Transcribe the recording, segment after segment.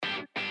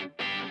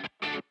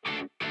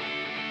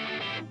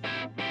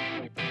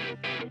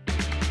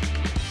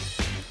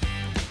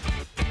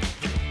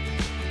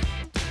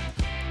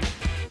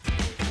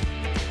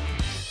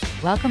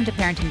Welcome to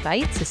Parenting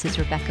Bites. This is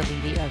Rebecca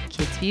Levy of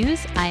Kids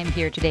Views. I am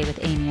here today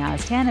with Amy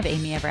Oztan of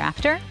Amy Ever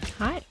After.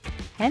 Hi.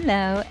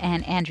 Hello.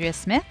 And Andrea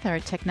Smith, our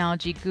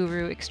technology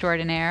guru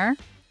extraordinaire.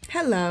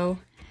 Hello.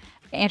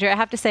 Andrea, I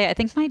have to say, I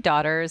think my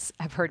daughters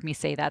have heard me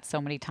say that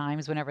so many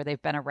times whenever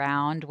they've been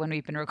around when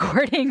we've been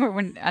recording or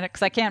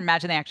because I can't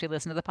imagine they actually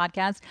listen to the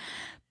podcast.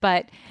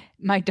 But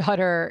my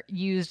daughter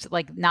used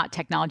not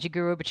technology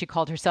guru, but she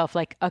called herself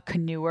like a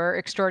canoeer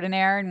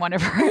extraordinaire in one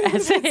of her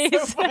essays.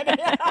 So funny.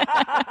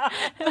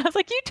 And I was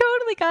like, you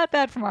totally got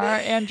that from our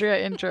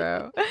Andrea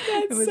intro.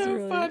 That's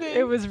so funny.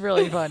 It was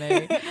really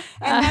funny.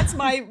 And that's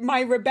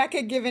my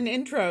Rebecca given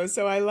intro,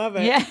 so I love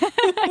it. Yeah,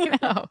 I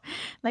know.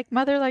 Like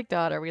mother, like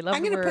daughter. We love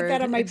I'm the going to word put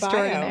that on my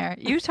extraordinaire.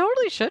 bio. You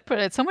totally should put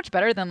it. It's so much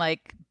better than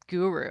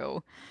guru.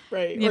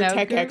 Right. Or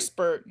tech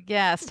expert.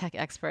 Yes, tech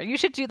expert. You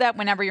should do that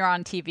whenever you're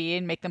on TV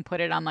and make them put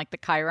it on the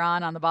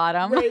chyron on the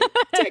bottom. Right.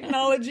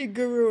 Technology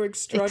guru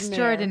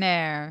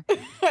extraordinaire.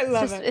 I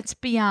love it. It's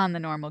beyond the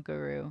normal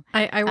guru.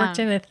 I worked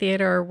in a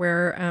theater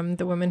where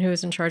the woman who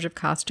was in charge of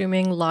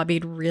costuming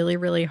lobbied really,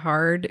 really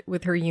hard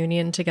with her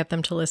union to get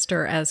them to list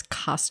her as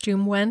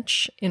costume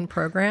wench in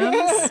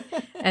programs,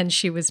 and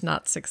she was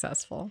not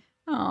successful.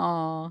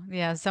 Oh,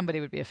 yeah, somebody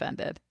would be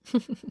offended.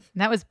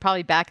 That was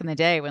probably back in the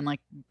day when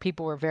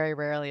people were very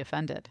rarely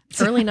offended.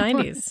 Early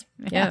 90s.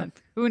 Yeah.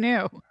 Who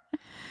knew?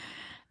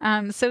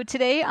 So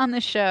today on the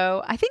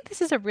show, I think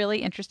this is a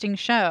really interesting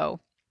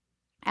show,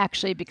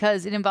 actually,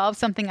 because it involves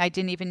something I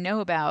didn't even know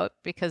about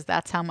because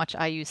that's how much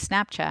I use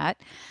Snapchat.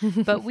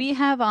 But we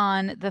have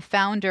on the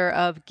founder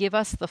of Give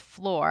Us the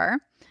Floor.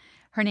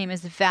 Her name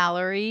is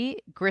Valerie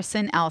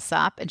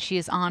Grisson-Alsop, and she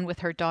is on with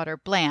her daughter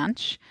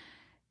Blanche.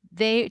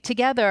 They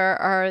together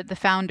are the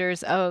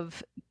founders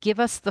of Give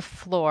Us the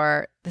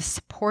Floor, the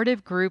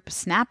supportive group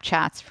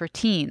Snapchats for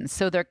teens.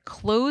 So they're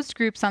closed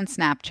groups on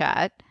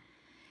Snapchat,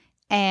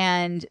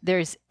 and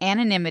there's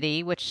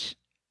anonymity, which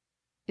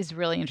is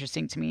really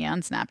interesting to me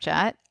on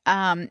Snapchat,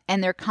 and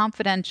they're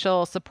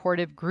confidential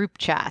supportive group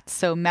chats.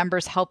 So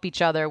members help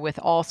each other with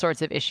all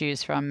sorts of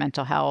issues from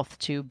mental health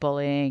to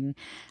bullying,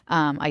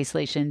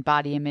 isolation,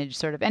 body image,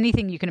 sort of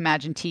anything you can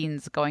imagine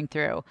teens going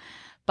through.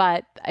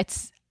 But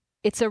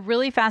it's a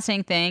really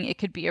fascinating thing. It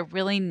could be a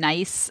really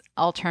nice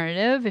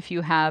alternative if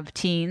you have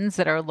teens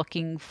that are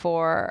looking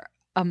for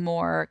a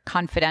more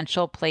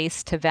confidential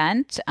place to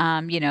vent.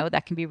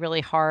 That can be really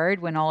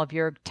hard when all of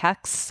your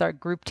texts or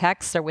group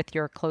texts are with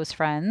your close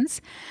friends.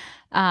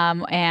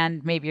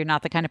 And maybe you're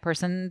not the kind of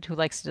person who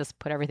likes to just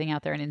put everything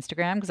out there on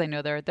Instagram, because I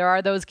know there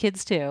are those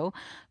kids too.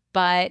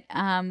 But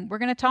we're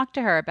going to talk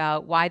to her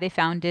about why they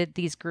founded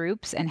these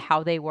groups and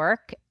how they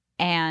work,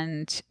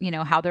 and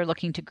how they're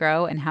looking to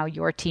grow, and how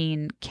your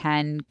teen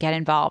can get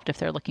involved if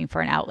they're looking for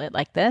an outlet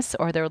like this,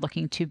 or they're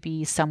looking to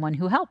be someone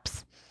who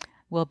helps.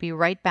 We'll be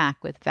right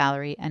back with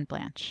Valerie and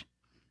Blanche.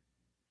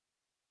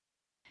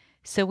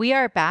 So we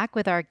are back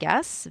with our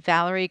guests,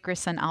 Valerie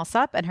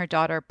Grisson-Alsop and her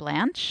daughter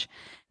Blanche.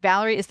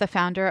 Valerie is the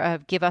founder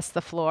of Give Us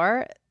the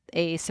Floor,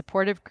 a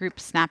supportive group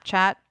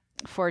Snapchat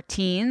for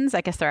teens.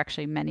 I guess there are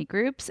actually many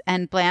groups.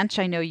 And Blanche,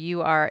 I know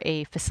you are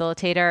a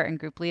facilitator and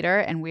group leader,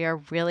 and we are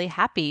really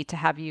happy to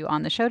have you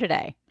on the show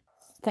today.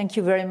 Thank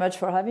you very much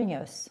for having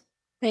us.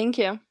 Thank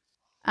you.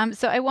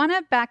 So I want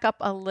to back up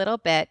a little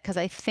bit, because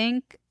I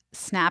think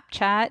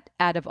Snapchat,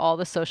 out of all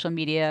the social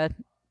media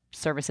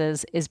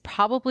services, is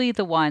probably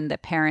the one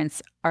that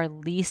parents are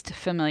least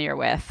familiar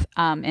with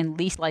and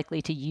least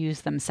likely to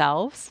use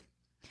themselves.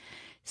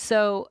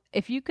 So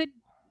if you could,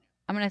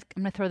 I'm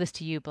gonna throw this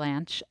to you,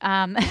 Blanche.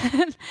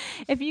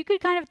 If you could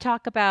kind of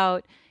talk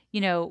about,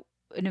 in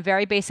a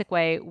very basic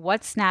way,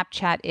 what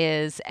Snapchat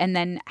is, and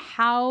then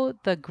how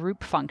the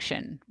group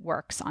function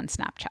works on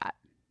Snapchat.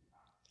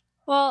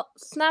 Well,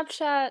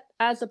 Snapchat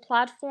as a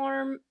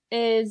platform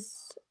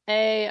is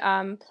a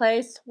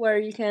place where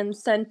you can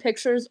send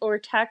pictures or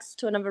text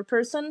to another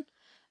person,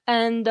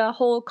 and the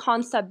whole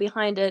concept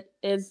behind it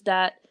is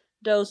that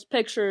those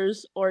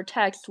pictures or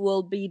text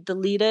will be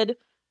deleted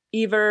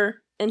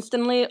either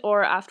instantly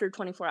or after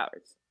 24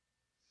 hours.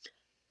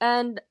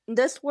 And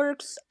this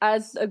works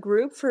as a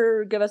group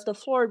for Give Us the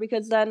Floor,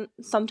 because then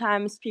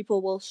sometimes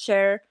people will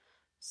share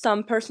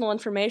some personal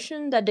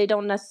information that they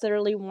don't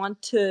necessarily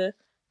want to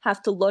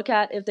have to look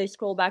at if they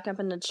scroll back up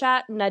in the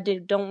chat, and that they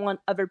don't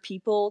want other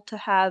people to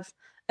have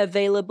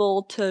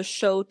available to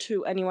show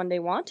to anyone they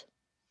want.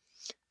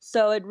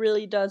 So it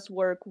really does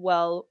work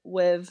well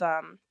with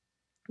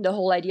the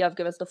whole idea of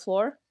Give Us the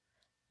Floor.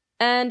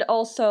 And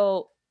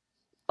also,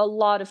 a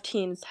lot of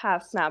teens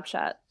have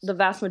Snapchat. The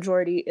vast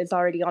majority is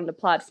already on the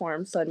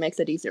platform, so it makes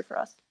it easier for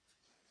us.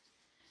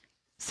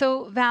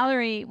 So,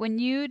 Valerie, when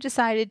you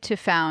decided to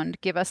found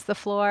Give Us the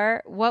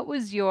Floor, what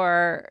was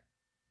your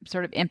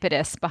sort of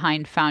impetus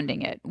behind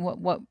founding it?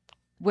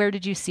 Where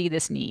did you see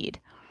this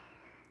need?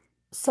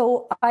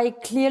 So I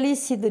clearly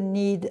see the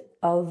need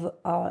of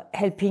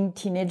helping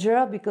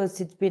teenagers,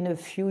 because it's been a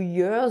few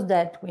years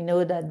that we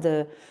know that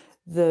the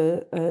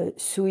the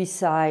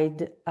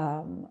suicide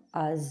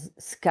has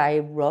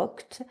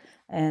skyrocketed,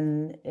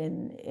 and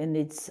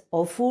it's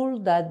awful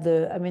that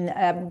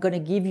I'm going to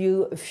give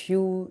you a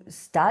few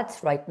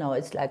stats right now.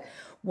 It's like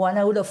 1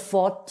 out of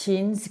 4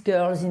 teens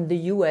girls in the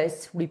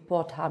US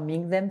report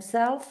harming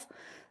themselves.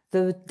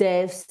 The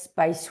deaths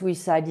by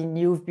suicide in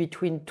youth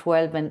between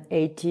 12 and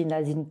 18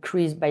 has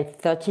increased by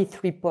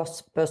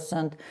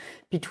 33%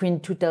 between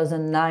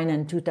 2009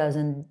 and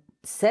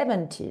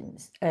 2017.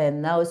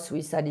 And now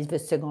suicide is the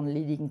second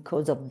leading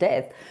cause of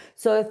death.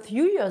 So a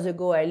few years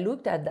ago, I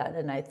looked at that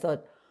and I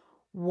thought,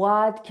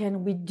 what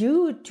can we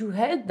do to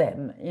help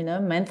them?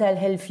 Mental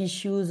health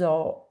issues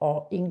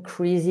are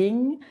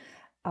increasing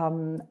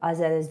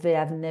as they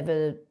have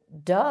never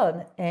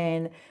done.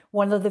 And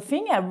one of the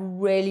things I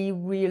really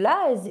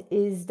realized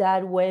is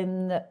that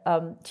when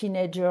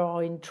teenagers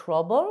are in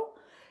trouble,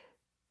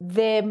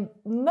 they're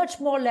much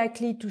more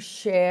likely to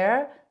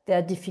share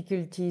their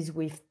difficulties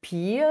with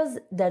peers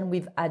than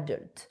with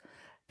adults,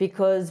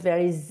 because there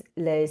is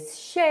less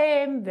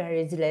shame, there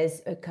is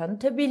less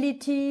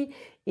accountability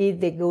if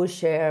they go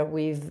share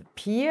with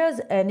peers,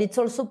 and it's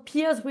also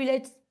peers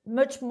relate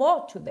much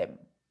more to them.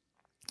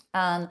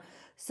 And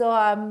so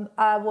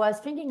I was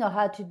thinking of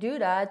how to do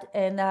that,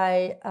 and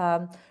I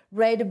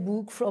read a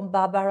book from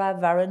Barbara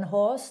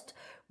Varenhorst,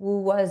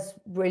 who was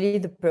really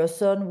the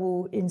person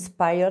who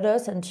inspired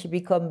us, and she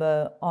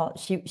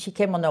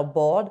came on our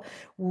board.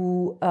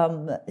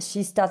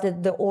 She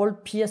started the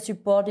old peer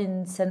support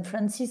in San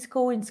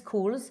Francisco in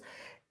schools,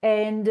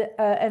 and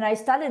I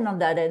started on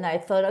that, and I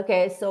thought,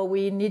 okay, so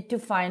we need to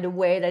find a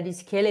way that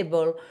is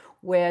scalable,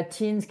 where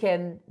teens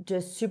can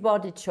just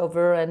support each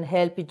other and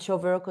help each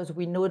other, because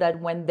we know that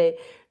when they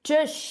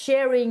just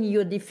sharing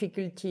your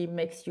difficulty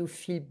makes you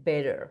feel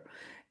better.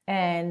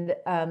 And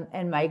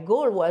my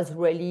goal was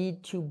really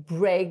to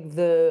break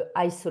the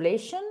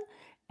isolation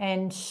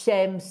and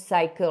shame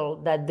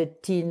cycle that the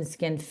teens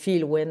can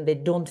feel when they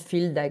don't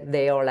feel like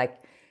they are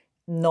like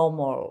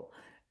normal,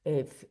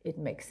 if it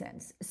makes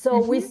sense. So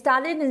we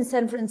started in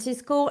San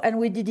Francisco, and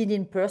we did it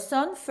in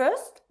person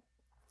first.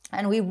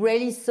 And we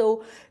really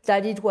saw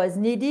that it was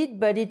needed,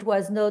 but it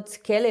was not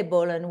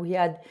scalable. And we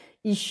had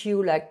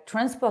issue like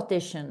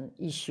transportation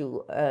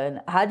issue. And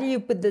how do you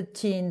put the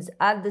teens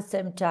at the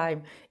same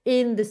time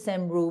in the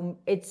same room?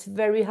 It's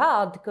very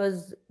hard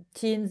because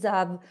teens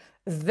have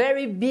a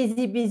very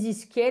busy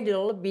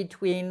schedule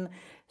between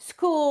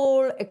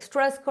school,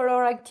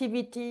 extracurricular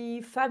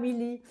activity,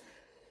 family.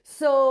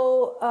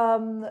 So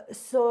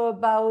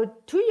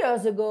about 2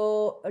 years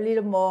ago, a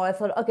little more, I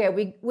thought, okay,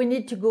 we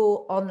need to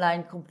go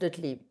online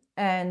completely.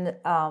 And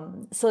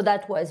so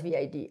that was the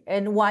idea.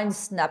 And one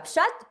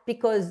Snapchat,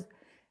 because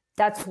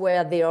that's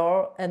where they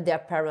are and their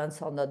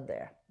parents are not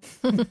there.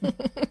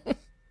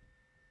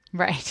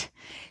 Right.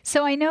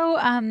 So I know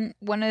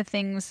one of the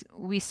things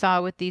we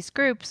saw with these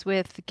groups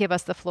with Give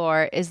Us the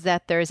Floor is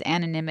that there's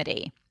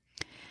anonymity.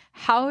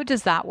 How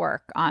does that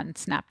work on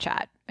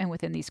Snapchat and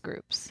within these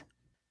groups?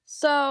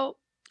 So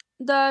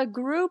the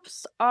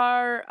groups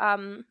are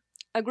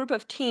a group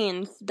of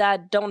teens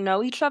that don't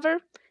know each other,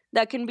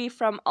 that can be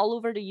from all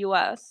over the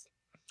US.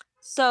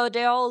 So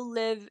they all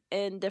live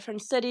in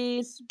different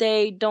cities.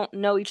 They don't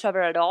know each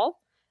other at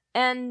all.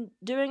 And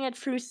doing it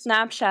through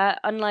Snapchat,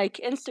 unlike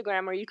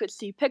Instagram where you could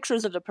see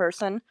pictures of the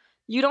person,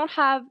 you don't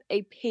have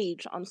a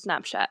page on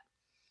Snapchat.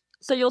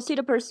 So you'll see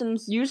the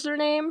person's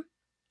username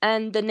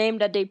and the name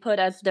that they put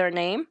as their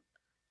name,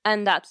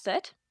 and that's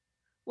it,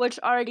 which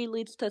already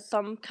leads to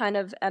some kind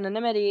of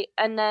anonymity.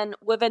 And then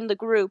within the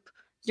group,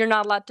 you're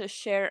not allowed to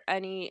share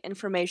any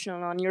information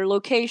on your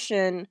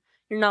location.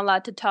 You're not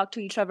allowed to talk to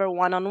each other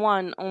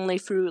one-on-one, only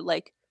through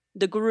like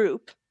the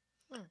group,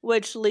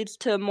 which leads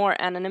to more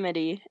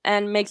anonymity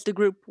and makes the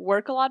group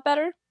work a lot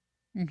better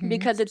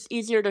because it's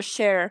easier to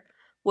share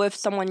with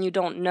someone you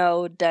don't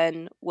know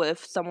than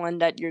with someone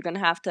that you're going to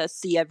have to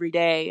see every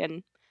day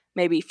and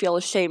maybe feel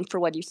ashamed for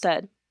what you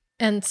said.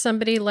 And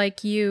somebody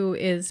like you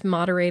is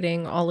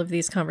moderating all of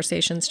these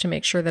conversations to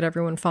make sure that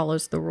everyone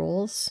follows the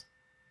rules?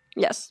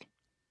 Yes.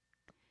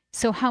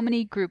 So how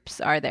many groups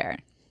are there?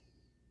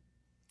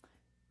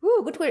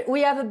 Ooh, good.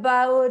 We have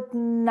about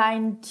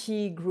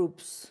 90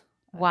 groups.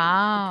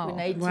 Wow.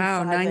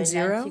 Wow,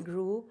 90?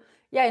 Group.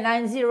 Yeah,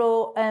 90,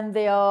 and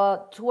there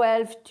are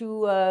 12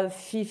 to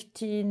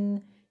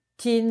 15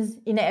 teens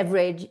in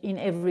average in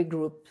every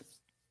group.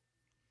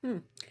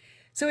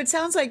 So it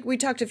sounds like we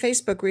talked to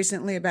Facebook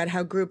recently about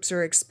how groups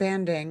are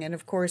expanding. And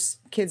of course,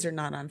 kids are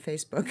not on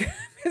Facebook.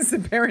 It's the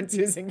parents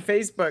using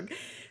Facebook.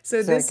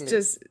 So This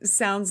just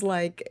sounds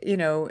like,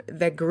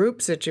 the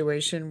group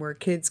situation where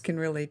kids can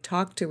really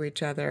talk to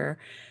each other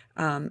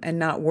and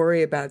not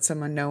worry about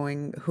someone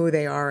knowing who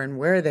they are and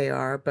where they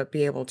are, but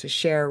be able to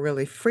share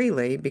really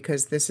freely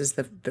because this is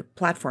the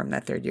platform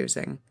that they're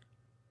using.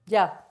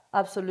 Yeah.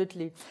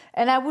 Absolutely.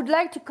 And I would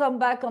like to come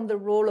back on the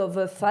role of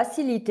a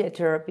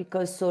facilitator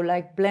because so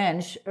like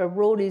Blanche, her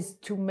role is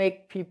to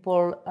make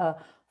people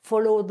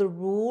follow the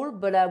rule,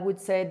 but I would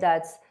say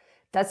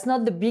that's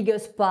not the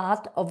biggest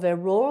part of their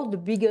role. The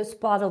biggest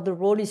part of the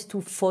role is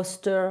to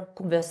foster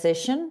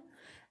conversation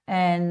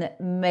and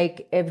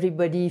make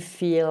everybody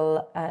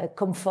feel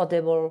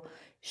comfortable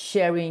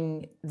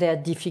sharing their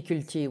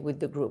difficulty with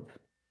the group.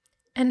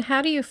 And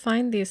how do you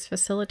find these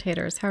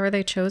facilitators? How are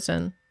they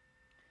chosen?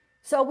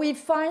 So we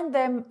find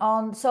them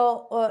on,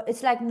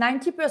 it's like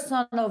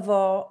 90% of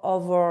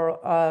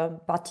our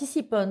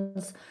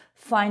participants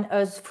find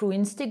us through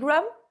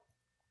Instagram.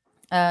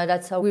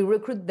 That's how we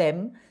recruit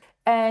them.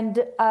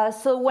 And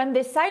so when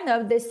they sign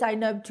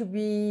up to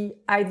be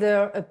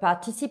either a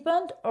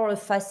participant or a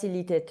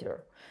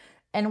facilitator.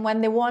 And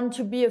when they want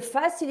to be a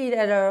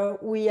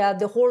facilitator, we have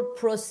the whole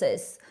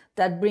process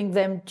that brings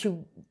them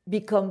to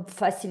become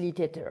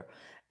facilitator.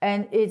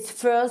 And it's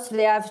first,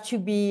 they have to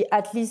be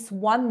at least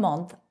 1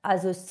 month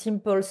as a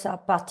simple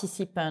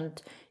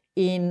participant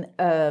in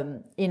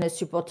a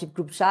supportive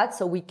group chat,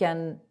 so we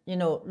can,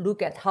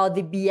 look at how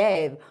they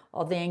behave,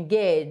 or they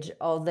engage,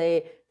 or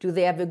do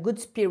they have a good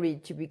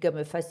spirit to become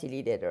a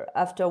facilitator.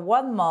 After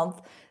 1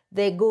 month,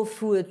 they go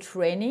through a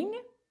training,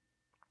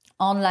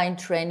 online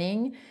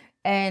training,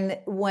 and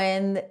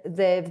when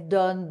they've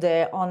done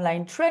their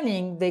online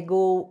training, they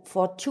go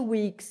for 2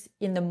 weeks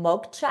in a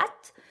mock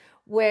chat,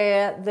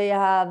 where they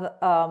have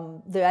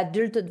the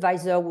adult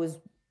advisor was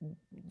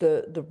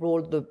the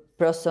role, the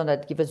person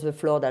that gives us the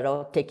floor, that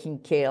are taking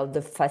care of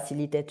the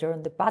facilitator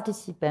and the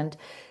participant.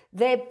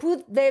 They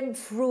put them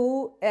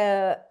through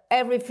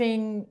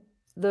everything,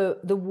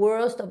 the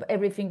worst of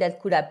everything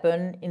that could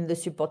happen in the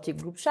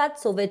supportive group chat.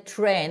 So they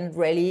train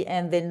really,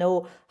 and they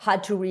know how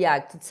to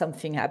react if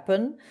something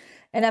happens.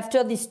 And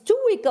after this 2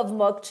 week of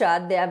mock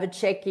chat, they have a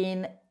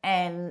check-in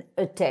and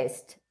a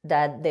test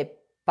that they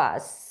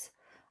pass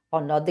or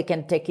not. They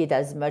can take it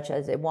as much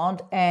as they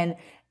want.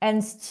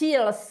 And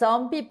still,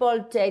 some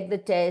people take the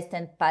test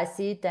and pass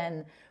it,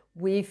 and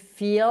we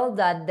feel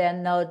that they're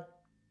not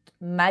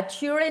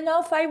mature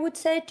enough, I would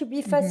say, to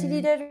be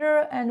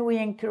facilitator, and we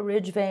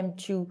encourage them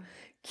to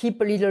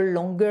keep a little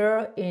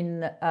longer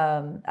in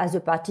as a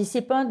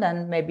participant,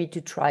 and maybe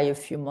to try a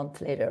few months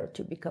later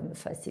to become a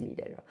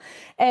facilitator.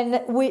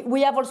 And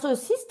we have also a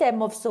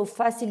system of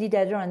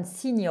facilitator and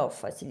senior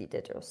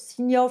facilitator.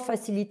 Senior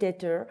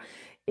facilitator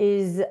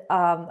is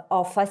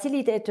our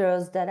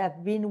facilitators that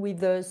have been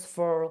with us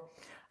for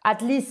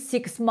at least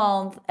 6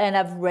 months and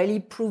have really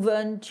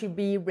proven to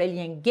be really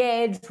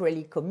engaged,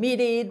 really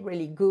committed,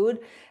 really good.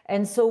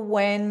 And so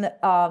when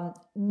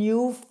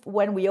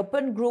we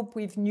open group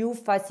with new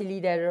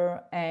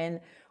facilitator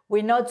and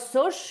we're not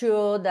so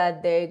sure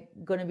that they're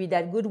going to be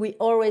that good, we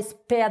always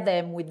pair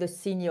them with the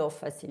senior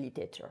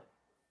facilitator.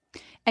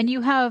 And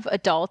you have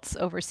adults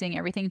overseeing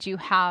everything. Do you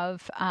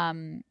have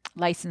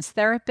licensed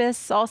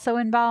therapists also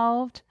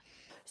involved?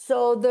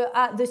 So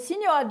the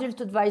senior adult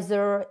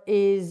advisor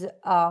is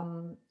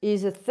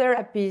a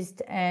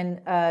therapist,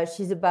 and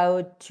she's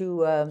about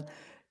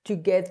to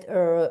get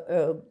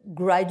her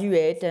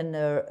graduate and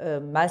a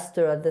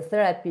master as the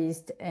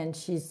therapist, and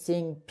she's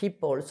seeing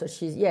people. So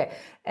she's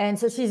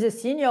a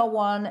senior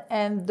one,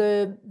 and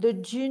the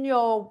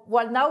junior.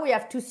 Well, now we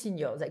have 2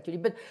 seniors actually.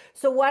 But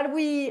so what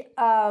we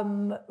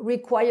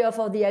require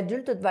for the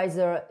adult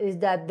advisor is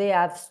that they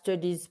have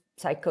studied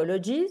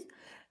psychology.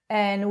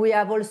 And we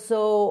have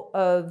also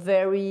a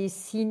very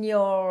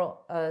senior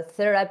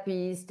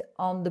therapist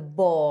on the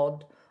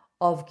board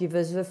of Give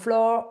Us the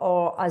Floor,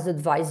 or as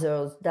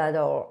advisors that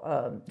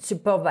are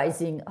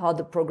supervising how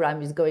the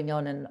program is going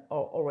on and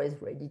are always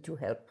ready to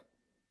help.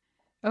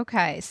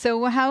 Okay.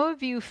 So how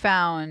have you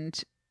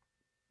found,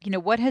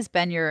 what has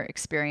been your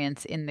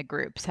experience in the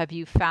groups? Have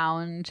you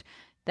found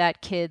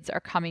that kids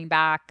are coming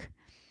back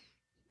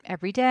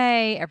every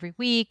day, every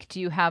week? Do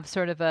you have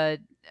sort of a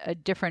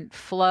different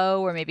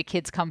flow, or maybe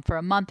kids come for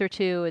a month or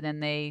 2 and then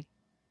they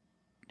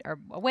are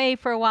away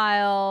for a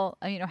while?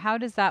 How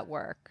does that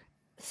work?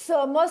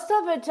 So most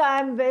of the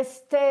time they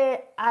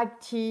stay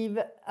active.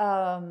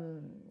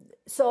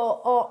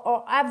 So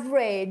our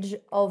average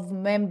of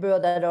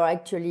members that are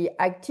actually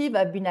active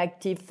have been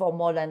active for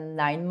more than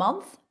 9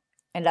 months,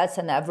 and that's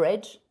an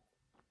average.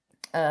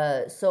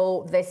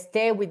 So they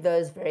stay with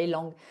us very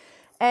long.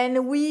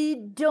 And we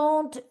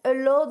don't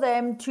allow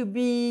them to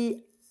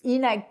be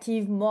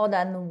inactive more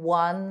than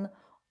 1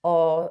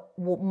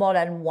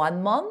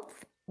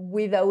 month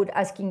without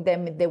asking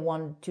them if they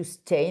want to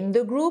stay in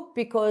the group,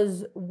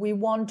 because we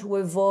want to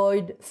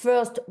avoid,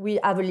 first, we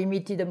have a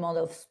limited amount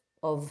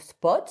of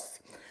spots.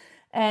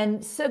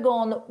 And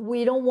second,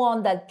 we don't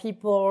want that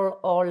people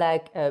are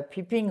like a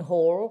peeping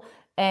hole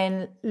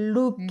and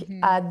look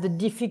at the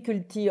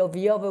difficulty of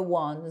the other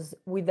ones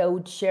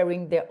without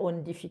sharing their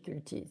own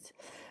difficulties.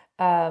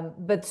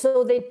 But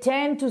so they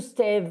tend to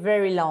stay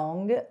very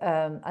long.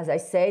 As I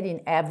said, in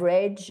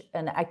average,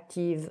 an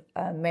active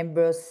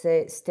members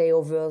stay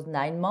over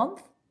 9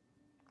 months.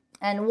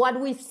 And what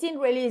we've seen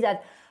really is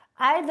that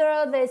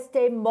either they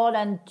stay more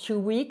than 2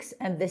 weeks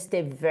and they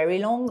stay very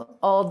long,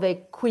 or they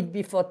quit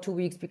before 2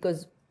 weeks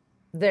because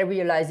they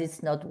realize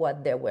it's not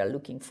what they were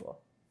looking for.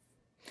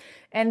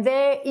 And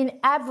they, in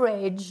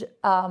average,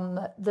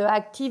 the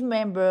active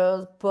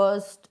members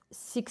post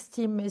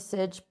 60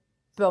 messages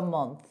per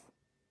month.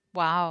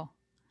 Wow.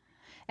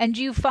 And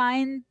do you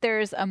find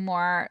there's a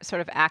more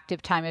sort of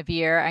active time of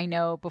year? I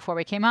know before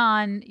we came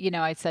on,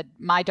 I said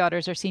my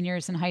daughters are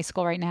seniors in high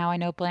school right now. I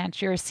know Blanche,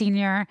 you're a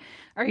senior.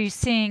 Are you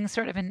seeing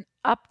sort of an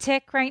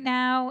uptick right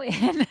now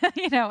in,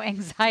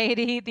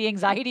 anxiety, the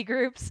anxiety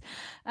groups?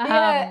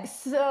 Yeah,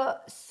 so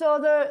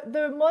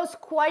the most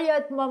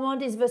quiet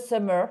moment is the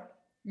summer,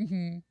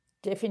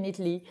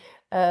 definitely,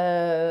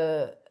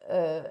 and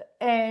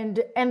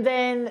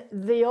then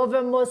the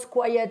other most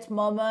quiet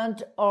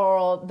moment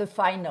are the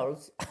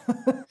finals,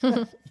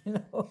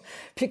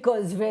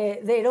 because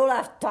they don't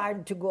have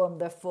time to go on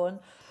their phone.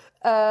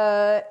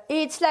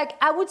 It's like,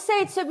 I would say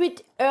it's a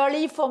bit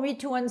early for me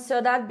to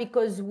answer that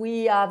because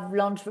we have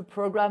launched the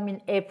program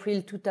in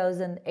April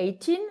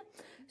 2018,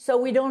 so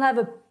we don't have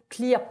a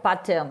clear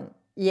pattern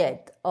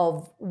yet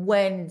of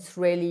when it's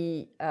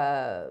really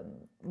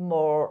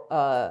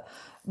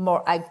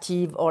more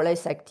active or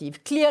less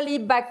active. Clearly,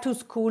 back to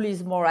school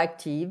is more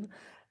active.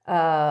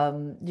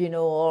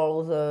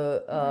 All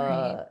the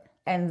Right.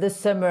 and the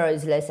summer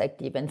is less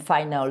active, and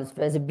finals,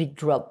 there's a big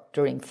drop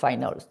during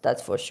finals.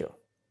 That's for sure.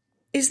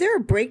 Is there a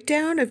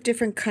breakdown of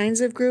different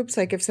kinds of groups?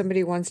 Like if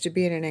somebody wants to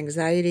be in an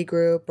anxiety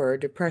group or a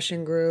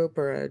depression group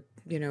or a, too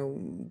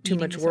Eating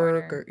much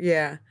work disorder. or,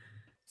 yeah.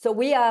 So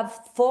we have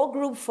 4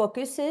 group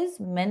focuses: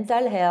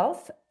 mental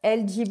health,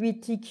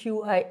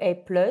 LGBTQIA+,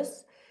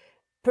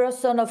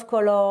 person of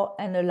color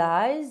and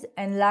allies,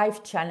 and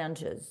life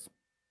challenges.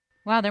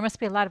 Wow, there must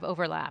be a lot of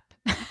overlap.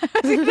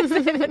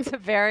 It's a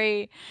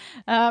very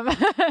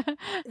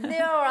They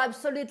are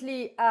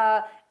absolutely,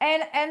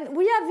 and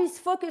we have these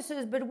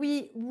focuses, but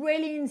we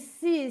really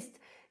insist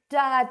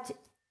that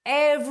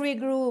every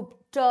group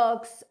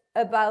talks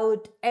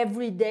about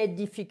everyday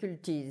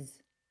difficulties.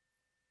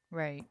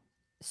 right.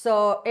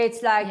 So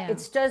it's like, Yeah.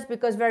 it's just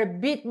because they're a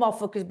bit more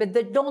focused, but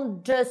they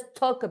don't just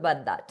talk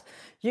about that.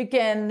 You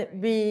can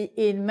be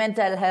in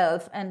mental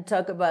health and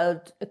talk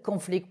about a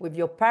conflict with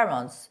your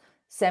parents.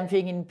 Same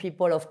thing in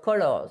people of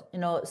color,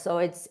 so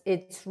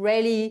it's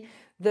really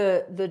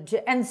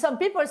and some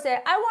people say,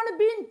 I want to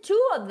be in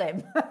 2 of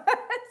them.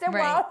 I say,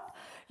 Right. well,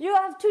 you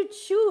have to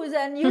choose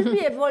and you'll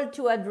be able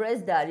to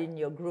address that in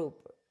your group.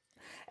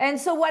 And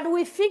so what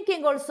we're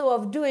thinking also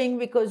of doing,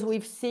 because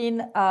we've seen,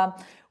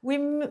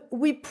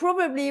 we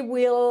probably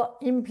will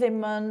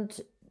implement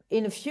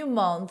in a few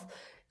months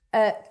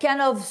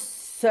kind of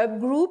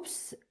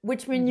subgroups,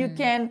 which means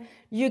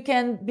you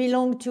can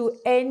belong to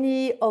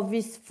any of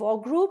these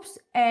 4 groups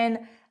and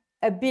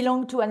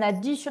belong to an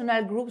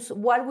additional groups.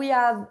 What we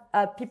have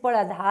people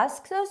had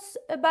asked us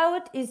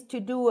about is to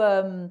do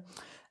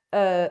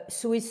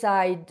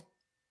suicide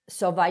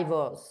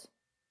survivors.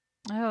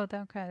 Oh,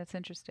 okay, that's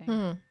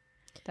interesting.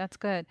 That's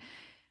good.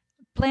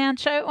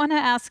 Blanche, I want to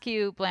ask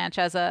you, Blanche,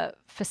 as a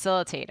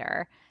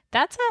facilitator,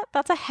 that's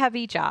a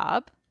heavy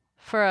job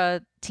for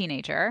a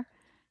teenager.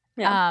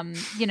 Yeah.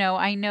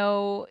 I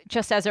know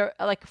just as a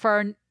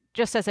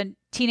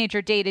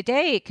teenager day to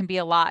day, it can be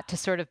a lot to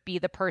sort of be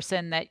the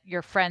person that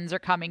your friends are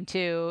coming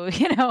to.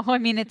 I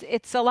mean,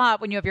 it's a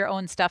lot when you have your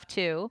own stuff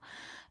too.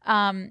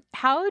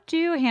 How do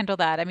you handle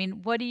that? I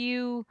mean, what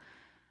is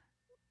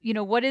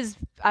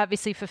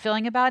obviously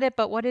fulfilling about it,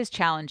 but what is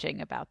challenging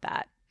about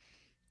that?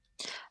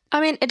 I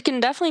mean, it can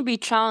definitely be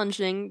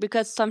challenging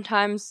because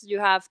sometimes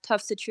you have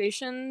tough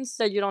situations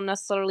that you don't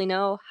necessarily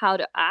know how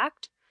to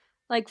act.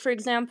 Like, for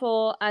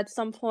example, at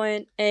some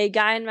point, a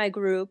guy in my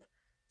group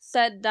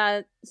said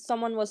that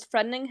someone was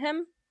threatening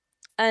him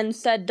and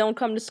said, "Don't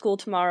come to school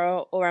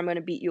tomorrow or I'm going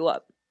to beat you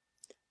up."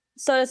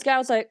 So this guy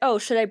was like, "Oh,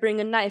 should I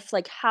bring a knife?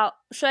 Like, how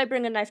should I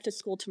bring a knife to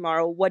school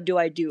tomorrow? What do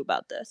I do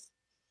about this?"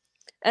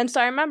 And so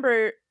I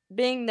remember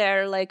being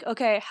there, like,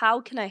 okay, how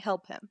can I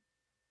help him?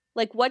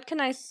 Like, what can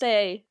I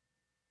say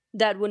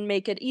that would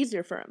make it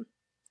easier for him?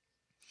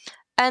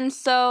 And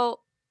so,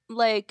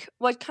 like,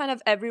 what kind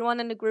of everyone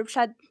in the group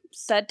chat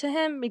said to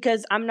him,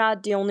 because I'm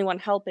not the only one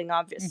helping,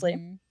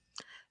 obviously,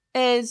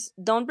 is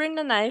don't bring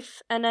the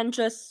knife and then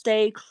just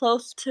stay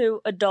close to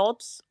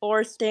adults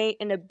or stay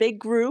in a big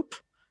group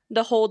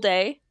the whole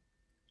day.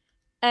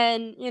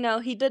 And,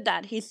 he did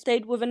that. He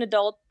stayed with an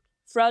adult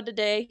throughout the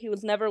day. He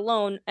was never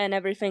alone and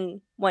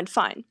everything went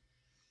fine.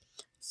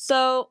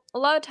 So a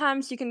lot of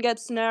times you can get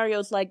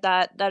scenarios like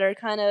that are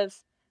kind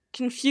of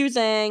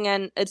confusing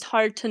and it's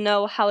hard to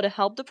know how to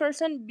help the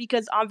person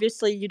because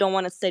obviously you don't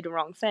want to say the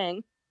wrong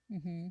thing.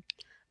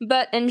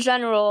 But in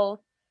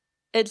general,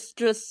 it's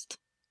just,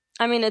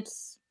 I mean,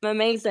 it's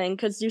amazing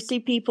because you see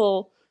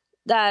people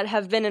that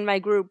have been in my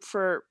group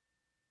for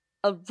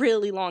a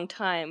really long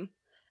time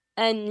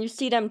and you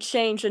see them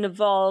change and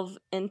evolve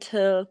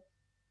into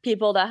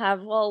people that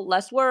have, well,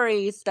 less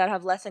worries, that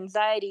have less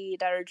anxiety,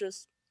 that are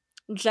just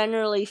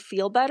generally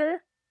feel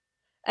better.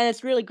 And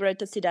it's really great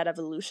to see that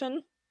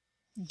evolution.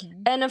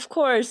 And of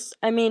course,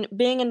 I mean,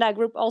 being in that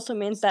group also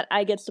means that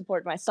I get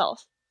support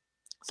myself.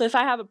 So if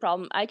I have a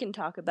problem, I can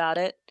talk about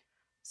it.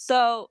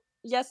 So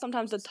yes,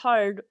 sometimes it's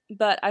hard,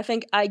 but I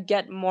think I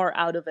get more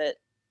out of it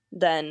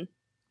than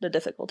the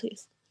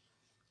difficulties.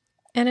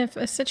 And if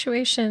a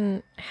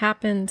situation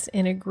happens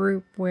in a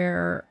group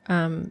where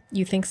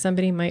you think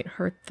somebody might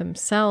hurt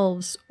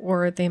themselves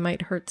or they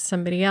might hurt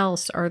somebody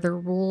else, are there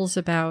rules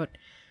about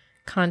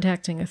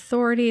contacting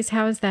authorities?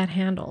 How is that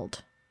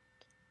handled?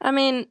 I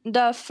mean,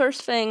 the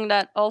first thing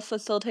that all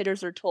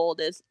facilitators are told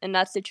is in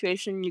that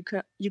situation,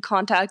 you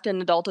contact an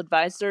adult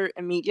advisor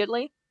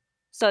immediately.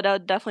 So that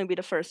would definitely be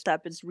the first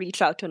step, is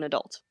reach out to an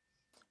adult.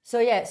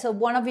 So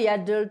one of the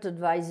adult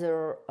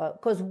advisor,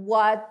 because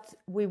what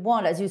we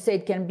want, as you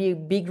said, can be a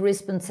big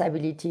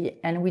responsibility,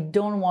 and we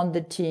don't want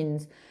the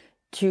teens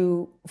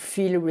to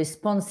feel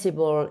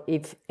responsible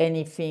if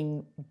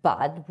anything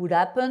bad would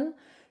happen.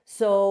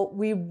 So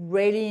we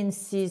really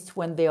insist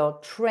when they are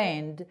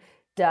trained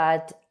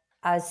that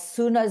as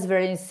soon as there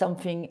is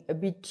something a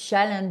bit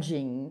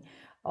challenging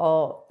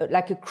or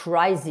like a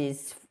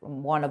crisis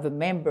from one of the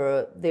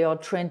members, they are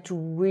trained to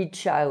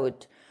reach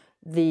out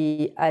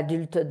the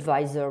adult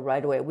advisor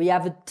right away. We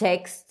have a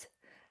text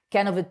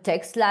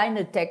line,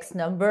 a text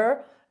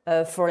number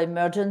for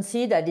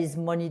emergency that is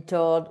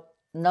monitored,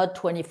 not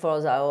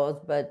 24 hours,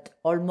 but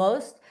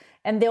almost.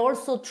 And they're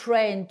also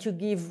trained to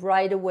give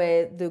right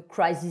away the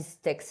crisis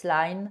text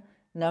line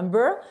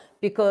number,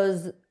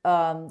 because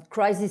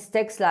crisis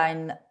text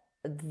line,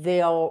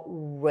 they are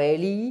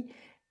really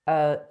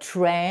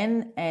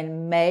trained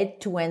and made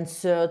to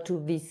answer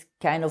to this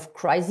kind of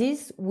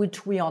crisis,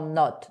 which we are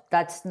not.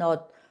 That's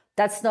not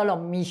our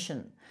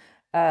mission.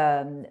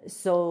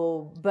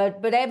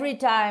 But every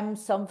time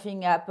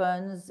something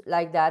happens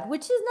like that,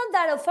 which is not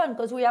that often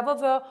because we have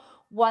over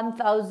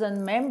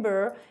 1,000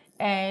 members,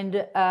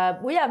 and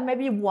we have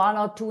maybe 1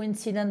 or 2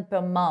 incidents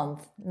per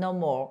month, no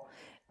more.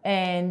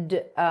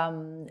 And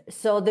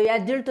so the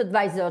adult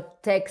advisor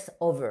takes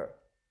over.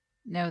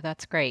 No,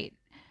 that's great.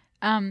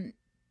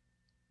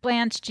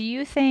 Blanche, do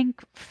you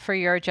think for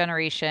your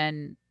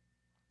generation,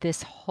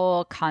 this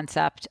whole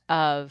concept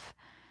of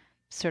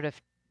sort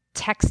of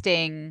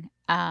texting,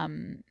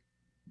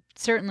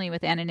 certainly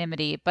with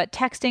anonymity, but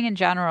texting in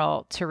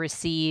general to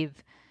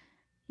receive,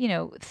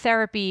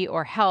 therapy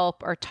or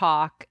help or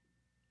talk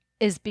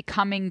is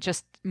becoming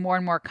just more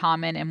and more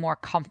common and more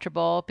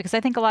comfortable? Because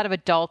I think a lot of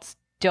adults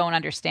don't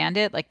understand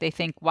it. Like they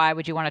think, why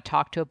would you want to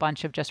talk to a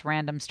bunch of just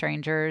random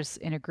strangers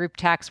in a group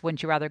text?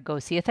 Wouldn't you rather go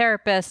see a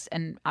therapist?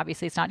 And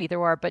obviously it's not either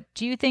or, but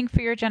do you think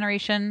for your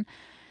generation,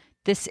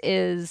 this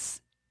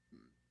is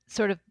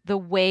sort of the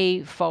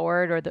way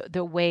forward, or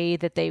the way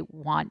that they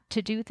want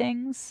to do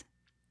things?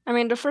 I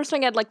mean, the first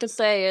thing I'd like to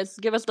say is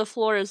Give Us the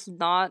Floor is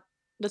not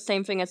the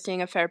same thing as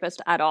seeing a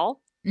therapist at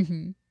all.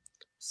 Mm-hmm.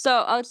 So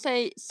I would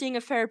say seeing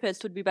a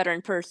therapist would be better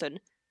in person,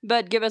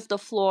 but Give Us the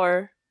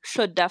Floor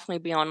should definitely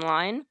be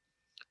online,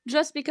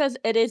 just because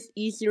it is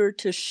easier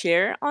to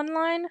share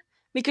online,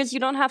 because you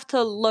don't have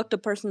to look the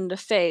person in the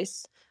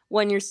face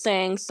when you're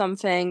saying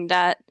something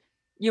that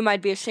you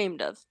might be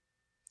ashamed of.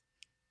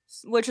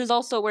 Which is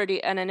also where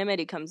the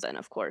anonymity comes in,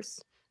 of course.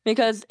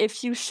 Because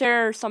if you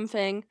share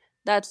something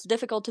that's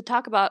difficult to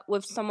talk about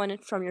with someone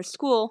from your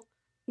school,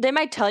 they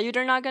might tell you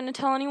they're not going to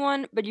tell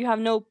anyone, but you have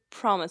no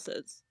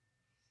promises.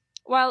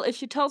 While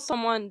if you tell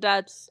someone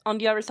that's on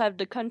the other side of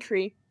the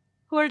country,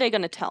 who are they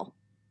going to tell?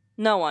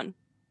 No one.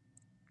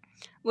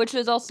 Which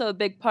is also a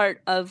big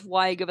part of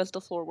why Give Us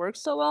the Floor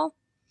works so well.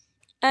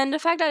 And the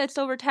fact that it's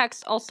over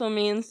text also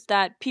means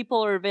that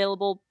people are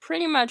available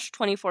pretty much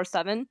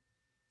 24/7.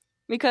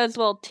 Because,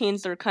 well,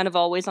 teens are kind of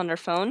always on their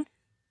phone.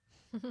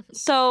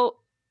 So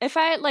if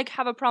I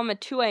have a problem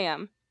at 2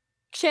 a.m.,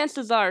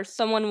 chances are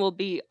someone will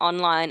be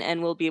online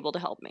and will be able to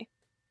help me.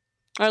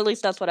 Or at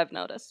least that's what I've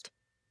noticed.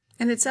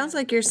 And it sounds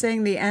like you're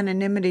saying the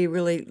anonymity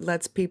really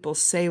lets people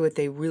say what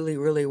they really,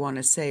 really want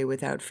to say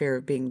without fear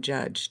of being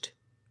judged.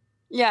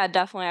 Yeah,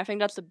 definitely. I think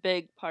that's a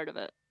big part of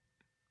it.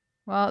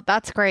 Well,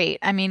 that's great.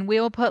 I mean,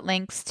 we will put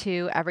links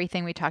to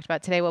everything we talked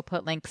about today. We'll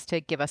put links to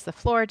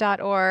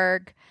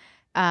giveusthefloor.org.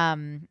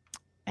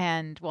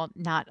 And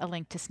not a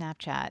link to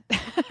Snapchat,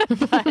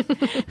 but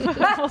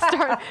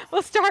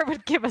we'll start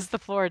with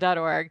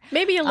giveusthefloor.org.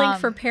 Maybe a link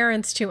for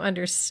parents to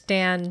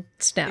understand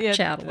Snapchat.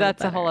 Yeah,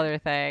 that's a whole other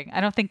thing.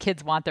 I don't think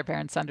kids want their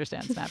parents to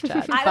understand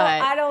Snapchat.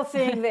 I don't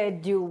think they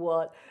do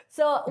want.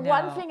 So No.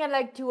 One thing I'd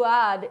like to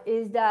add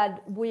is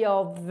that we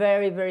are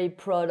very, very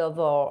proud of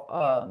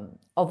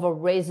our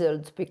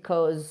results,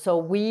 because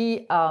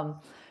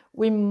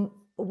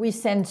we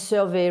send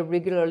survey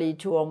regularly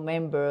to our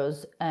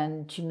members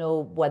and to know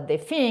what they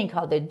think,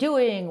 how they're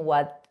doing,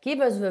 what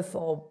Give Us the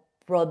Floor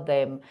brought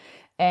them.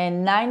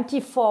 And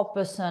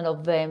 94%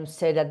 of them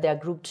say that their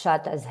group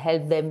chat has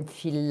helped them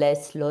feel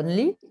less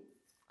lonely.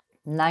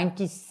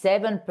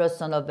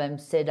 97% of them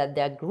say that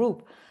their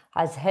group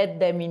has helped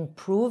them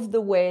improve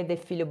the way they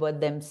feel about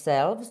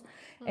themselves.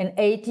 And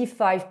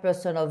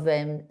 85% of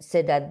them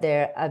say that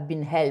they have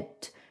been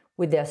helped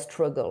with their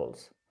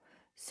struggles.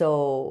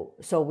 So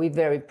we're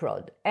very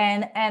proud.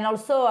 And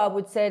also I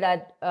would say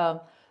that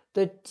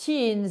the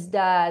teens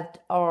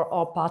that are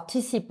our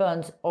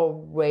participants are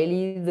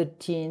really the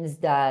teens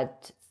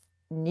that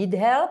need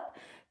help,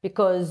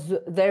 because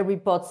they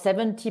report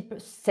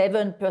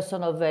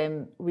 77% of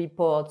them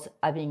report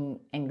having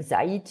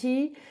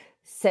anxiety.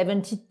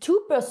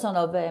 72%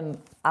 of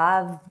them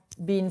have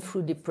been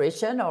through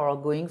depression or are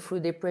going through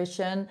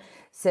depression.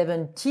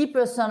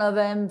 70% of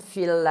them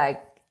feel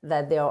like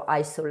that they are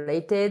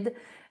isolated.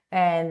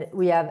 And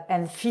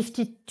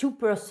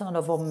 52%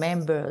 of our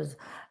members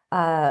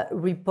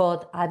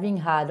report having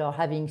had or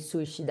having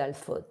suicidal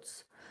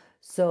thoughts.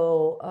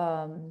 So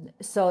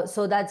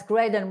that's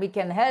great, and we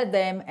can help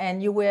them.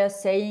 And you were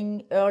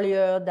saying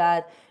earlier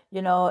that,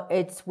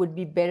 it would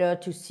be better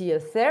to see a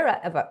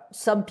therapist.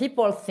 Some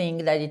people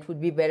think that it would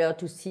be better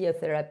to see a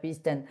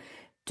therapist and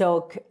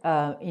talk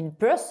in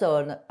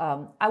person.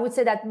 I would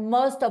say that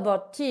most of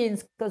our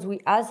teens, because we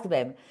ask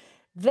them,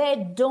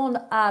 they don't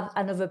have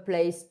another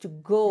place to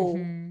go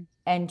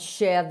and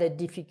share their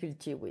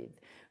difficulty with.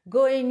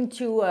 Going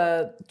to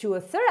a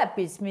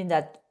therapist means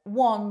that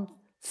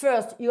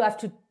first you have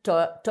to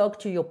talk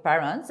to your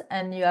parents,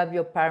 and you have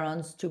your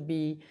parents to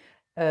be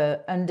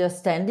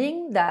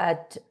understanding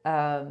that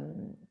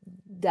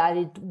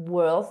it's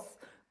worth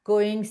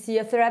going see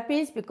a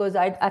therapist, because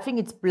I think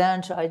it's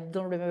Blanche, I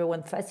don't remember,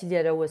 when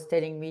facilitator was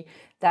telling me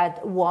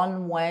that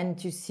one went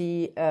to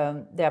see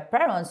their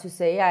parents who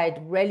say, I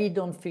really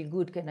don't feel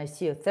good, can I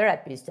see a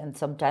therapist? And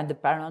sometimes the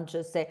parents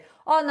just say,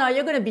 oh no,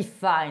 you're going to be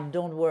fine,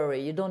 don't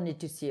worry, you don't need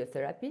to see a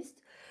therapist.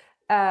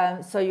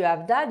 So you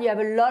have that. You have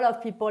a lot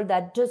of people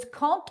that just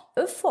can't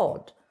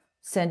afford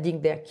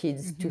sending their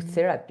kids to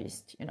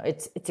therapists.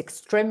 It's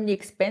extremely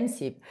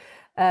expensive.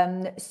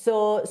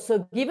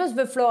 So Give Us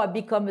the Floor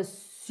become a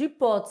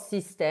support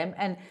system.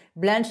 And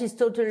Blanche is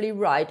totally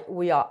right.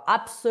 We are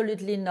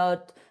absolutely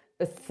not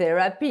a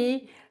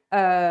therapy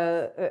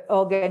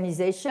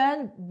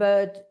organization,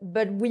 but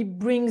we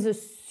bring the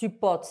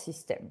support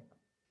system.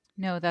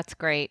 No, that's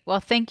great.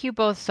 Well, thank you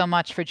both so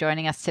much for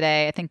joining us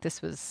today. I think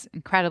this was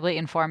incredibly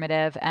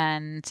informative,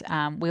 and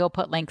we will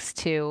put links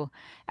to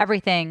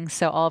everything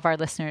so all of our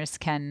listeners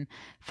can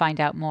find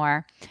out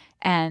more.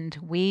 And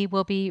we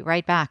will be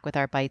right back with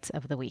our Bites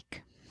of the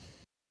Week.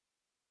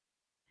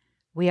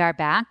 We are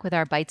back with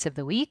our Bites of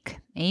the Week.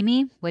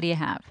 Amy, what do you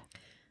have?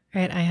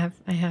 All right, I have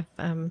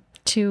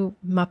two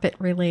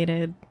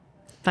Muppet-related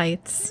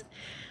bites.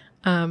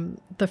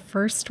 The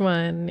first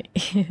one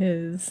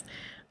is...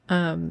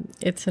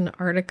 it's an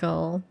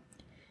article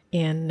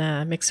in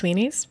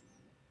McSweeney's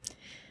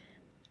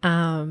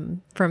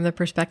from the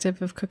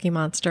perspective of Cookie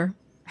Monster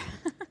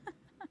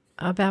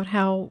about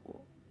how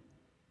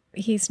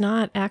he's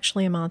not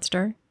actually a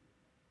monster.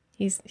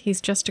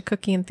 He's just a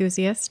cookie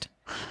enthusiast.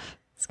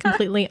 It's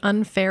completely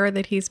unfair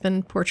that he's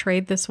been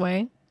portrayed this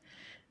way.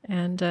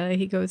 And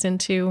he goes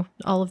into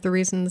all of the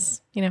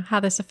reasons, how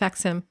this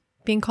affects him.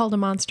 Being called a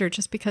monster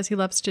just because he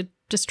loves to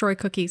destroy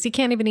cookies. He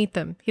can't even eat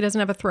them. He doesn't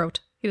have a throat.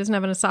 He doesn't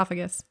have an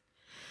esophagus.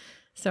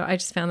 So I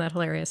just found that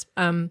hilarious.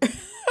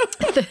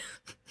 Okay.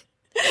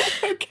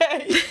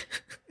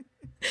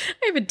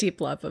 I have a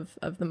deep love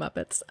of the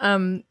Muppets.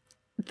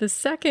 The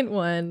second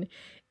one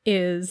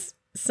is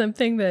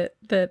something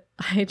that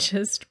I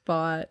just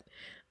bought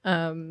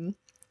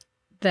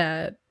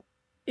that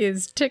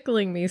is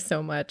tickling me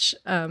so much.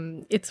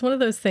 It's one of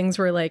those things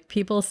where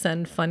people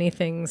send funny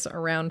things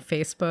around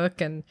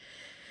Facebook and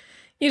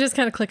you just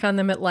kind of click on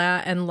them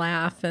and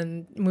laugh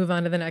and move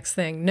on to the next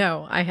thing.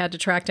 No, I had to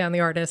track down the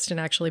artist and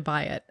actually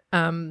buy it.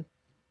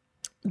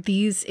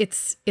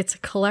 It's a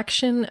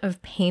collection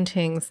of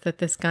paintings that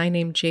this guy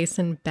named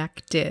Jason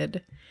Beck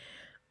did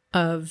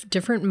of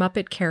different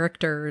Muppet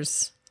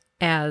characters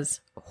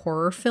as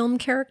horror film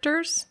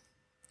characters.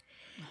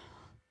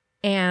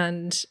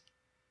 And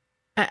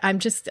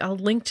I'll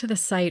link to the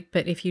site,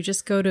 but if you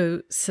just go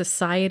to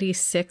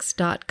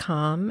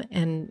society6.com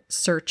and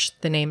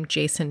search the name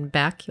Jason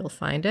Beck, you'll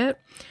find it.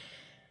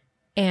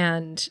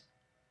 And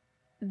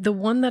the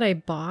one that I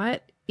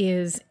bought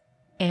is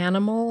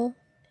Animal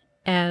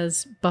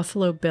as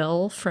Buffalo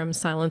Bill from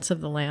Silence of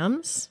the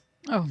Lambs.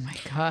 Oh my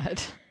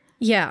God.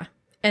 Yeah.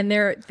 And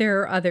there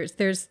are others.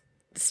 There's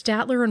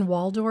Statler and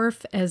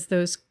Waldorf as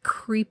those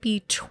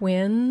creepy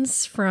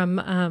twins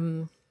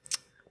from,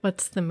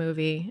 what's the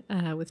movie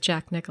with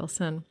Jack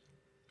Nicholson?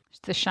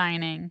 The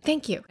Shining.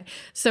 Thank you.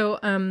 So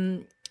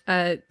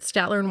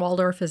Statler and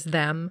Waldorf is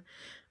them.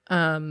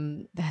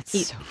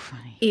 That's so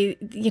funny.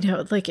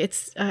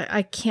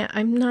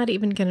 I'm not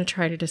even going to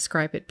try to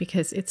describe it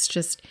because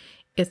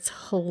it's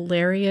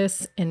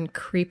hilarious and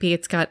creepy.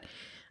 It's got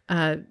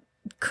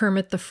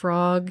Kermit the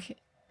Frog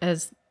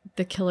as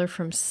the killer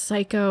from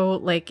Psycho.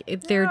 I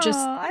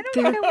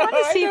don't want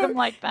to see them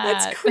like that.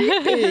 That's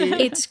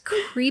creepy. It's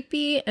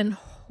creepy and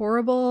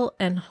horrible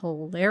and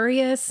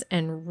hilarious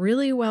and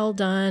really well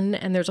done.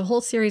 And there's a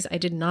whole series. I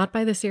did not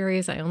buy the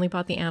series. I only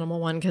bought the animal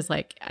one because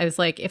I was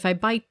like, if I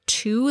buy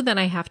two, then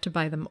I have to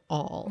buy them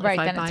all. Right, if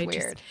I then buy it's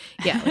weird.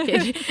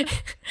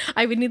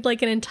 I would need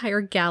an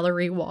entire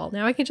gallery wall.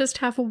 Now I can just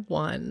have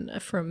one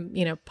from, possibly.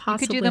 You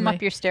could do them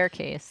up your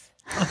staircase.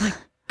 Oh my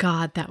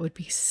God, that would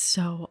be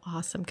so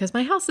awesome. Because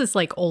my house is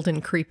old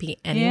and creepy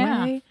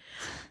anyway.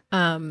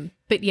 Yeah.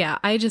 But yeah,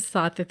 I just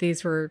thought that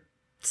these were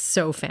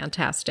so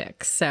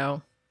fantastic.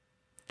 So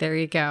there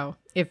you go.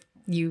 If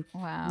you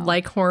Wow.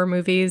 like horror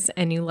movies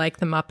and you like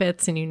the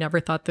Muppets and you never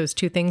thought those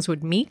two things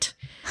would meet,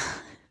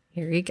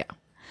 here you go.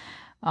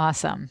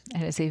 Awesome.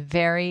 It is a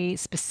very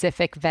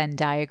specific Venn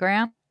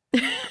diagram.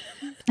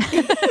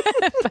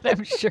 But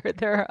I'm sure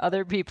there are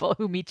other people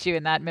who meet you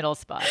in that middle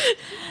spot.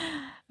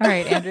 All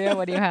right, Andrea,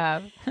 what do you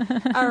have?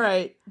 All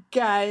right,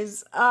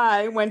 guys,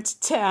 I went to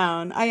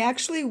town. I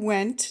actually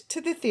went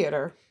to the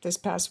theater this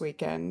past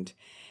weekend.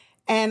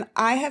 And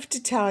I have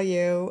to tell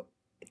you,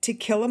 To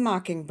Kill a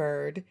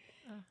Mockingbird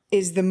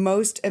is the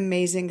most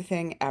amazing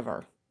thing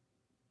ever.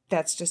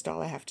 That's just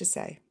all I have to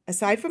say.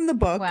 Aside from the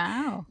book,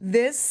 Wow.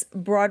 this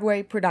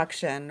Broadway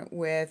production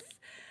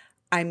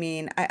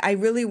I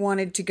really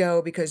wanted to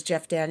go because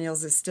Jeff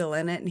Daniels is still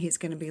in it and he's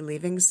going to be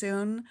leaving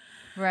soon.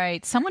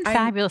 Right. Someone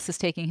fabulous is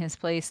taking his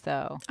place,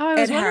 though. Oh, I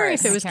was Ed wondering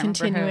Harris. if it was I can't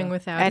remember continuing who.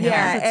 without Ed him.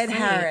 Yeah, Harris. Ed That's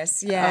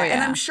Harris. Yeah. Oh, And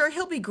yeah. I'm sure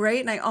he'll be great.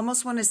 And I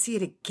almost want to see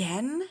it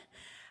again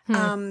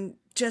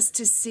just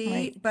to see.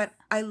 Right. But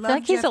I I love feel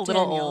like he's Jeff a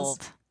little Daniels.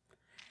 old,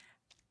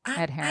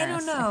 Ed Harris. I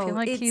don't know. I feel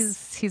like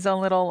It's- he's a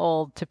little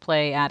old to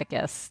play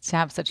Atticus, to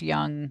have such a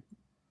young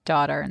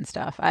daughter and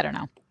stuff. I don't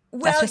know.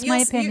 That's just my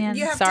opinion.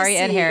 You have to Sorry,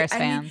 Ed see. Harris I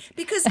mean, fans.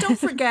 because don't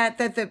forget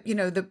that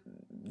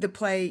the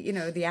play,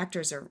 the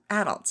actors are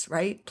adults,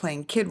 right?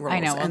 Playing kid roles. I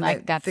know. Well, And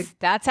like the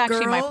that's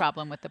actually my girl-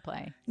 problem with the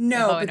play.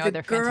 No, Although I but know the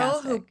they're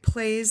girl who fantastic.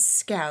 plays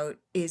Scout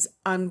is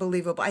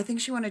unbelievable. I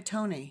think she won a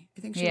Tony.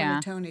 I think she won Yeah.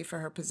 a Tony for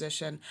her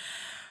position.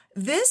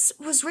 This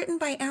was written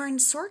by Aaron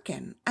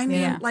Sorkin. I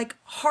mean, Yeah. like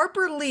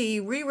Harper Lee,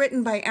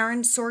 rewritten by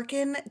Aaron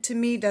Sorkin, to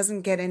me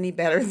doesn't get any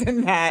better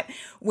than that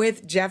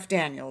with Jeff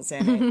Daniels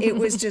in it. It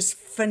was just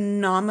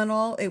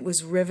phenomenal. It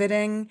was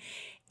riveting.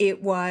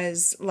 It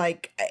was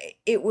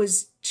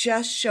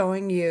just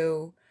showing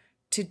you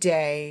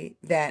today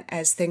that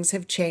as things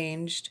have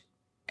changed,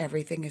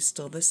 everything is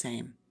still the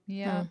same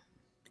Yeah.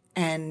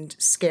 and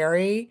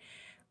scary,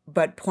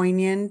 but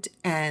poignant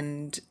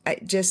and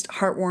just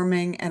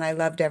heartwarming. And I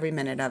loved every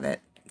minute of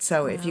it.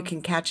 So if you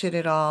can catch it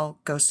at all,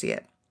 go see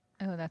it.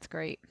 Oh, that's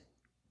great.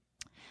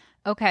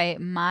 Okay,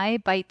 my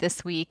bite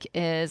this week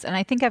is, and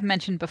I think I've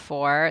mentioned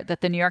before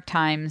that the New York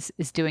Times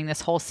is doing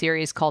this whole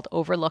series called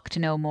Overlooked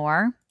No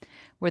More,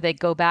 where they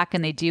go back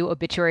and they do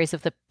obituaries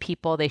of the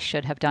people they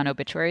should have done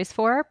obituaries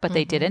for, but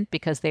they didn't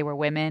because they were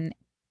women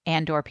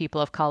and or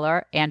people of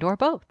color and or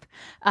both.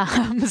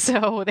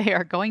 So they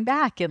are going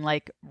back and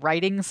like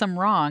righting some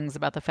wrongs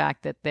about the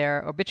fact that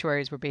their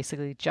obituaries were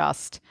basically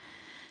just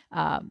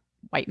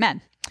white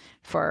men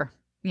for,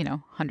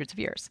 hundreds of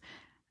years.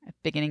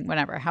 Beginning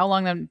whenever, how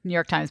long the New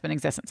York Times been in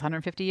existence?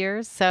 150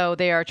 years. So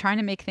they are trying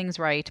to make things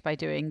right by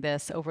doing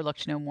this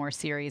Overlooked No More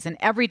series. And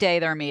every day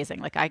they're amazing.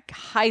 Like I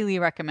highly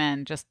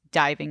recommend just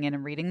diving in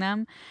and reading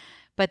them.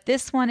 But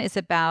this one is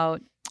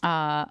about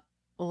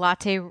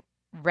Lotte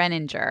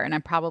Renninger, and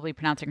I'm probably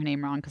pronouncing her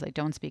name wrong because I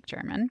don't speak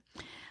German.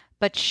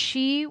 But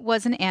she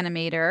was an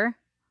animator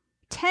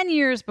 10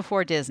 years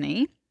before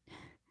Disney,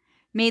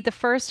 made the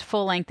first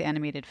full-length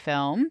animated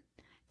film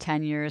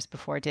 10 years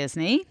before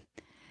Disney.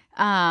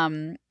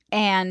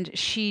 And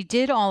she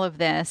did all of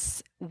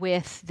this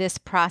with this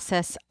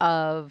process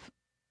of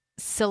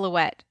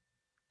silhouette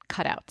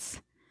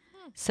cutouts.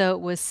 So it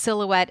was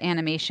silhouette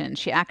animation.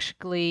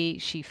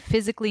 She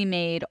physically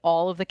made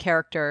all of the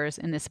characters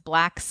in this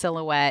black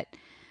silhouette.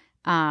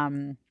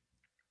 And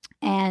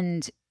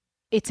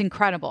it's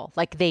incredible.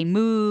 Like they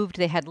moved,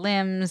 they had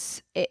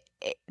limbs.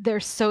 They're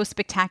so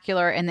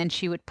spectacular. And then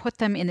she would put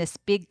them in this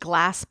big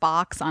glass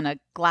box on a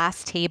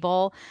glass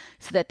table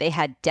so that they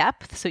had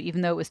depth. So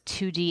even though it was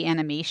 2D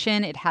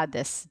animation, it had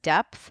this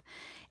depth.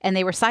 And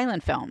they were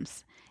silent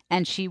films.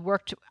 And she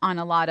worked on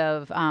a lot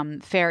of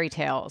fairy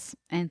tales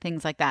and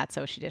things like that.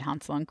 So she did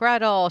Hansel and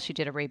Gretel. She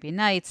did Arabian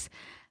Nights.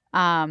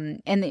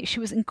 She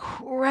was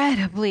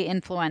incredibly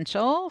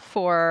influential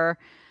for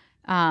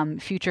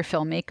future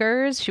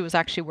filmmakers. She was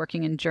actually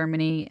working in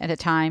Germany at a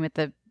time at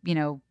the,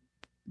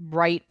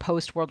 right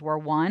post World War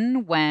I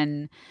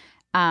when,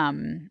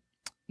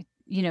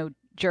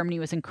 Germany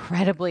was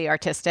incredibly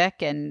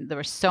artistic and there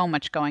was so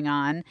much going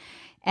on.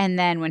 And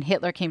then when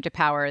Hitler came to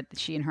power,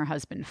 she and her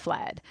husband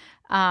fled.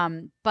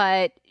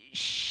 But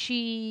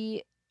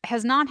she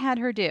has not had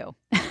her due.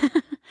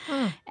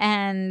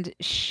 And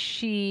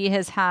she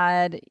has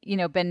had,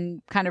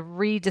 been kind of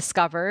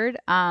rediscovered.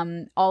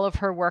 All of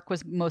her work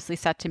was mostly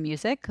set to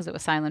music because it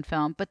was silent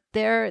film. But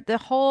the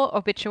whole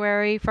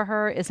obituary for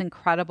her is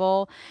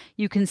incredible.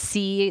 You can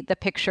see the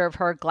picture of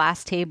her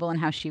glass table and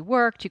how she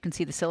worked. You can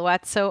see the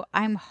silhouette. So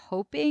I'm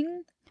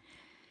hoping,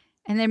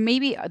 and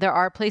there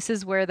are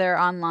places where they're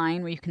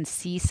online where you can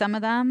see some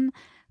of them.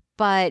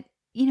 But,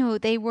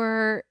 they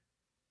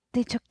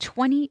took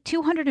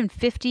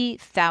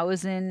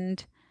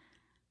 250,000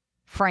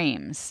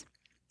 frames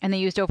and they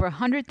used over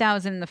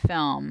 100,000 in the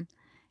film,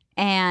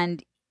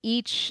 and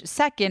each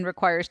second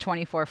requires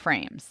 24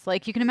 frames.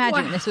 Like you can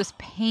imagine, Wow. This was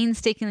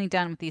painstakingly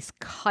done with these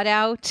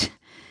cutout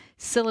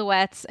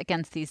silhouettes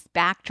against these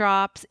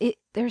backdrops.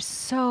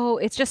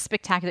 It's just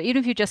spectacular.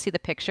 Even if you just see the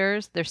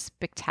pictures, they're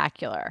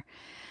spectacular.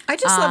 I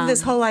just love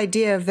this whole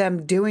idea of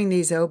them doing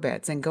these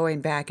obits and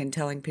going back and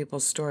telling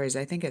people's stories.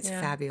 I think it's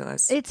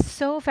fabulous. It's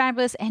so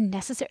fabulous and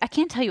necessary. I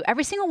can't tell you,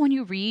 every single one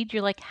you read,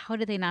 you're like, how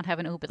do they not have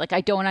an obit? Like,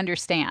 I don't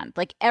understand.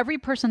 Like, every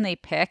person they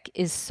pick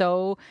is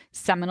so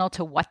seminal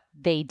to what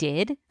they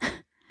did.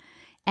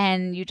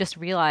 And you just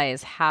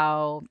realize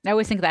how, I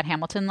always think of that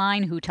Hamilton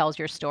line, who tells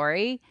your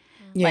story?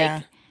 Yeah.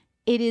 Like,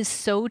 it is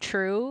so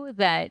true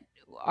that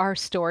our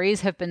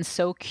stories have been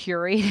so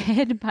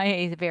curated by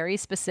a very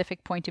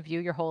specific point of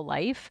view your whole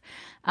life,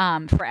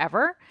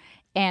 forever.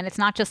 And it's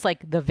not just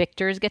like the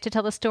victors get to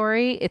tell the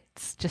story,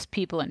 it's just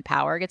people in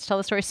power get to tell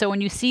the story. So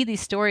when you see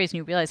these stories and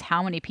you realize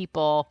how many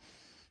people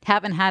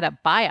haven't had a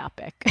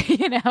biopic,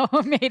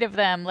 made of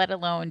them, let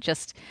alone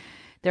just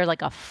they're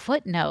like a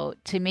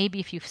footnote to maybe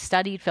if you've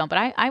studied film.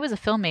 But I was a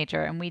film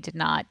major and we did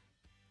not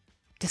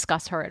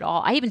discuss her at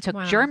all. I even took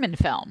German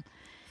film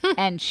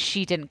and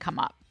she didn't come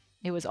up.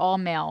 It was all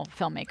male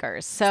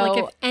filmmakers. So it's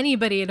like if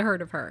anybody had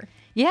heard of her,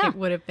 it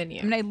would have been you.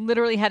 I mean, I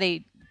literally had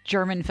a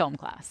German film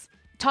class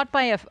taught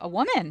by a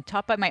woman,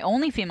 taught by my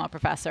only female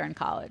professor in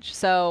college.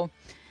 So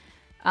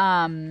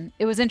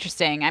it was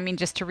interesting. I mean,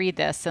 just to read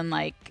this and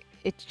like,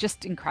 it's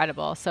just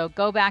incredible. So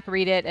go back,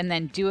 read it, and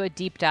then do a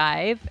deep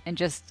dive and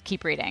just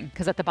keep reading.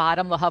 Because at the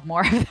bottom, they'll have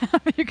more of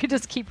them. You could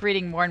just keep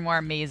reading more and more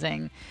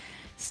amazing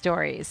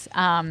stories.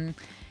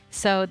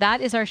 So that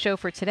is our show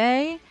for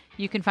today.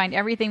 You can find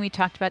everything we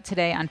talked about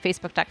today on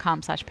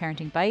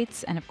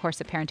facebook.com/parentingbites and, of course,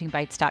 at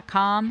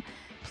parentingbites.com.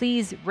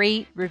 Please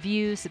rate,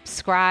 review,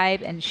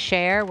 subscribe, and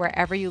share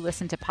wherever you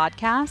listen to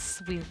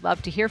podcasts. We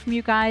love to hear from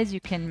you guys. You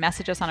can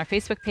message us on our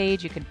Facebook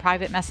page. You can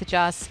private message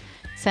us.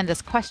 Send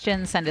us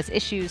questions, send us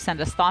issues, send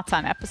us thoughts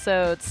on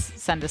episodes,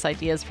 send us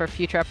ideas for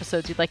future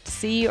episodes you'd like to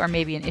see, or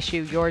maybe an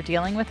issue you're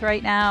dealing with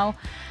right now.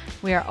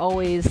 We are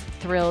always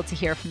thrilled to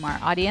hear from our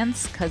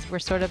audience because we're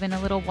sort of in a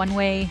little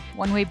one-way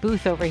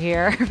booth over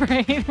here,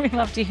 right? We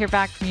love to hear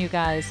back from you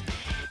guys.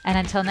 And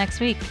until next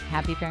week,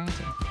 happy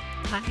parenting.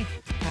 Bye.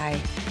 Bye.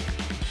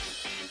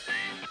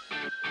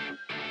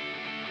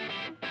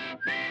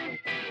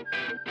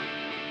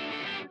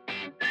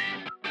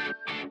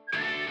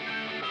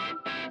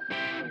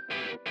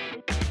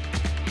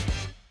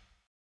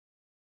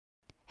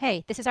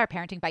 Hey, this is our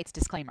Parenting Bites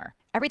disclaimer.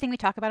 Everything we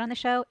talk about on the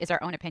show is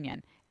our own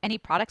opinion. Any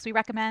products we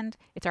recommend,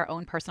 it's our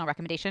own personal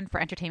recommendation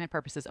for entertainment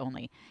purposes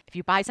only. If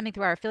you buy something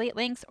through our affiliate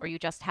links or you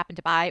just happen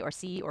to buy or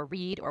see or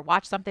read or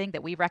watch something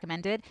that we've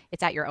recommended,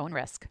 it's at your own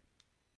risk.